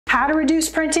How to reduce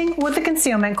printing with the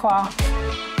concealment claw.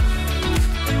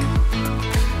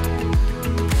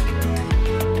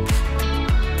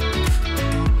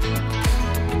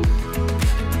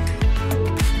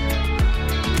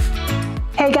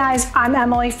 Hey guys, I'm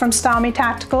Emily from Style Me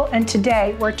Tactical, and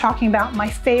today we're talking about my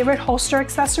favorite holster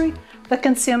accessory, the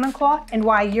concealment claw, and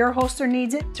why your holster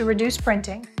needs it to reduce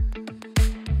printing.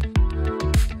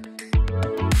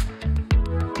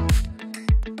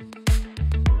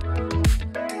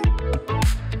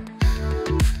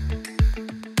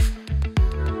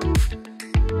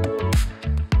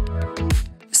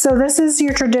 So this is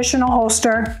your traditional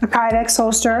holster, a Kydex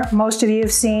holster. Most of you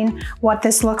have seen what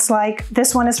this looks like.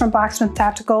 This one is from Blacksmith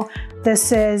Tactical.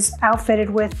 This is outfitted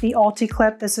with the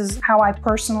UltiClip. This is how I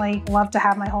personally love to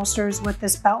have my holsters, with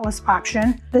this beltless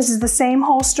option. This is the same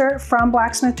holster from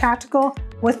Blacksmith Tactical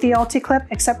with the UltiClip,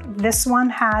 except this one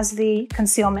has the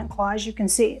concealment claw, as you can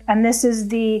see. And this is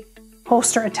the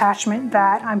holster attachment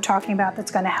that I'm talking about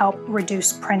that's going to help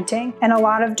reduce printing. And a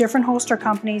lot of different holster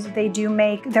companies, they do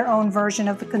make their own version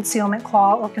of the concealment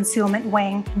claw or concealment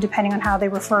wing, depending on how they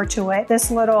refer to it.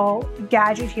 This little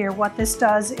gadget here, what this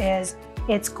does is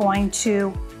it's going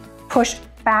to push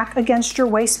back against your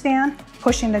waistband,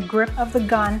 pushing the grip of the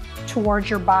gun towards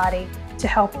your body to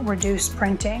help reduce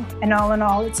printing. And all in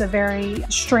all, it's a very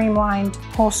streamlined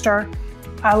holster.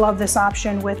 I love this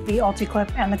option with the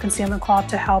UltiClip and the concealment claw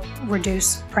to help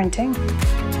reduce printing.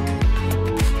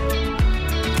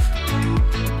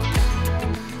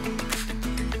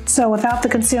 So without the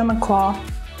concealment claw,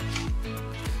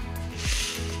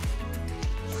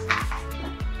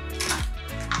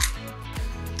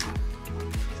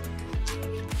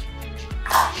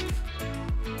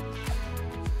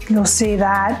 you'll see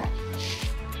that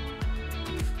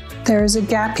there's a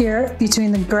gap here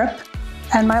between the grip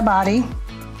and my body.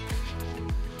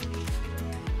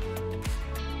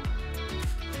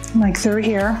 Like through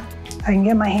here. I can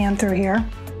get my hand through here.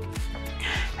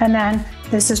 And then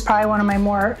this is probably one of my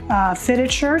more fitted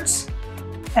shirts.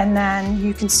 And then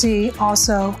you can see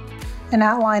also an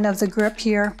outline of the grip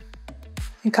here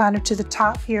and kind of to the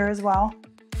top here as well.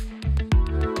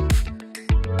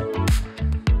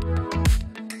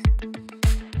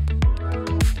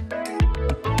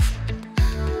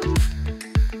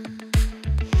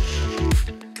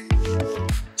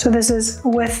 So this is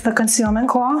with the concealment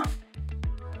claw.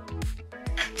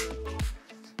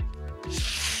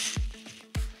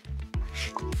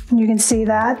 You can see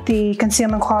that the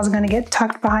concealment claw is going to get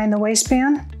tucked behind the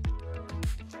waistband.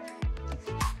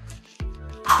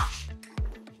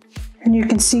 And you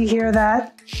can see here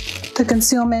that the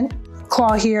concealment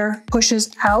claw here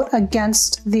pushes out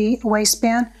against the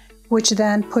waistband, which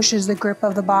then pushes the grip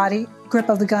of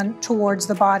the gun towards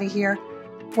the body here,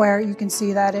 where you can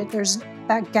see that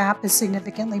that gap has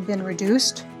significantly been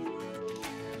reduced.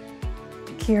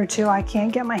 Here too, I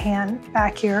can't get my hand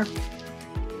back here.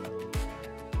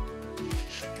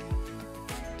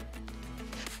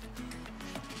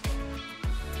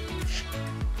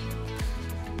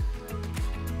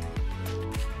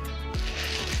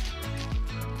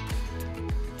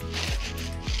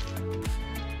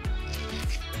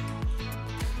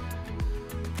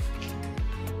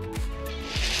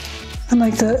 And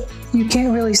you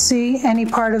can't really see any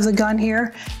part of the gun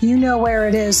here. You know where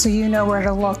it is, so you know where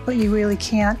to look, but you really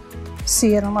can't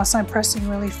see it unless I'm pressing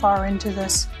really far into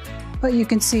this. But you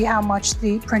can see how much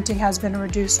the printing has been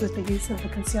reduced with the use of the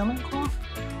concealment claw.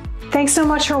 Thanks so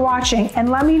much for watching, and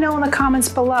let me know in the comments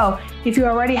below if you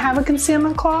already have a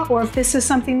concealment claw or if this is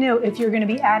something new, if you're going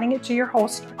to be adding it to your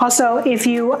holster. Also, if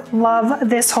you love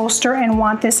this holster and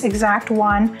want this exact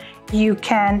one, you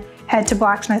can head to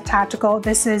Blacksmith Tactical.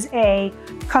 This is a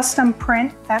custom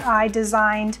print that I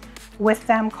designed with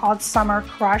them called Summer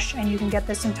Crush, and you can get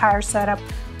this entire setup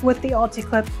with the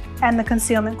UltiClip and the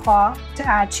concealment claw to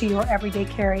add to your everyday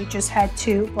carry. Just head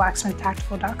to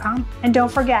blacksmithtactical.com. And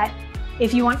don't forget,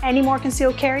 if you want any more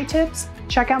concealed carry tips,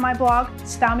 check out my blog,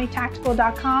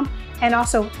 stylemetactical.com, and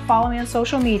also follow me on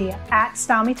social media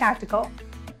 @stylemetactical.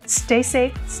 Stay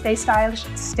safe, stay stylish,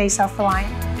 stay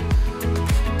self-reliant.